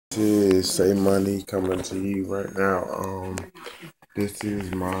This is Say Money coming to you right now. This is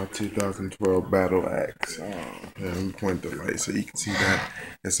my 2012 Battle Axe. Let me point the light so you can see that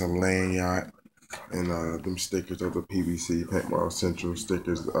it's a Landyacht and them stickers of the PVC Paintball Central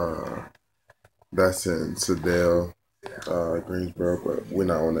stickers. That's in Sedell, Greensboro, but we're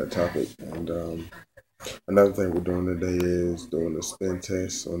not on that topic. And another thing we're doing today is doing a spin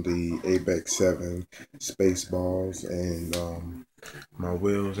test on the ABEX 7 Spaceballs and my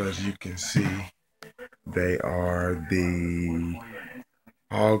wheels, as you can see, they are the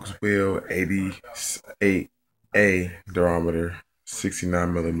Hogs Wheel 88A durometer,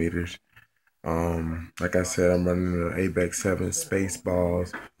 69 millimeters. Like I said, I'm running the ABEX 7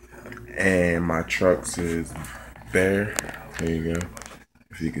 Spaceballs, and my trucks is there. There you go.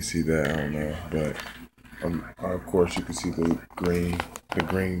 If you can see that, I don't know, but of course you can see the green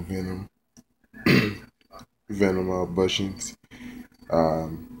venom bushings.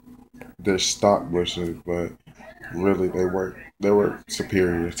 They're stock bushings, but really they work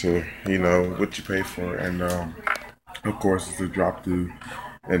superior to what you pay for, and of course it's a drop through.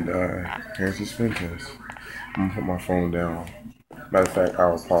 And here's the spin test. I'm gonna put my phone down. Matter of fact,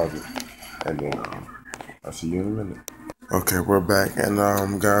 I'll pause it, and then I'll see you in a minute. Okay, we're back,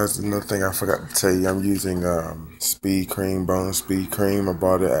 and guys, another thing I forgot to tell you, I'm using Speed Cream, Bone Speed Cream. I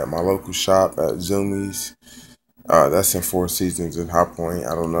bought it at my local shop at Zoomies. That's in Four Seasons in High Point.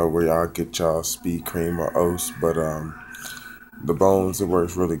 I don't know where y'all get y'all Speed Cream or Oats, but the bones, it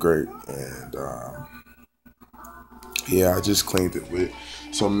works really great. And yeah, I just cleaned it with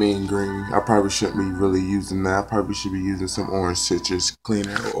some mean green. I probably shouldn't be really using that. I probably should be using some orange citrus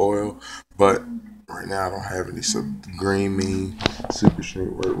cleaner oil, but right now I don't have any. So green mean super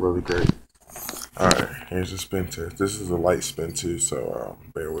straight work really great. Alright, here's the spin test. This is a light spin too, so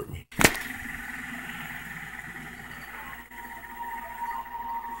bear with me.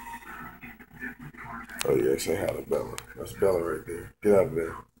 Oh yeah, say hi to Bella. That's Bella right there. Get out of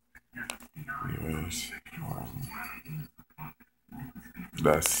there. Anyways,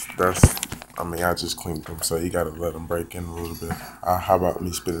 that's. I mean, I just cleaned them, so you gotta let them break in a little bit. How about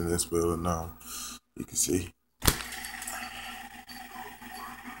me spinning this wheel? And you can see.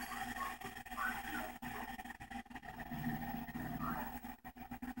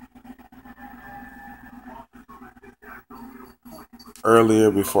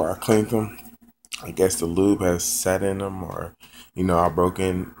 Earlier, before I cleaned them, I guess the lube has sat in them, or I broke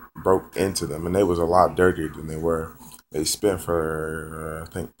into them, and they was a lot dirtier than they were. They spin for I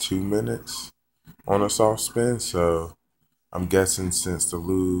think 2 minutes on a soft spin, so I'm guessing since the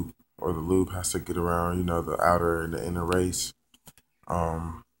lube has to get around, the outer and the inner race,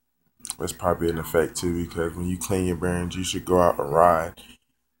 that's probably an effect too. Because when you clean your bearings, you should go out and ride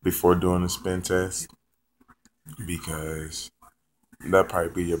before doing the spin test, because that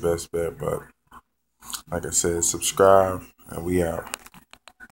probably be your best bet. But like I said, subscribe, and we out.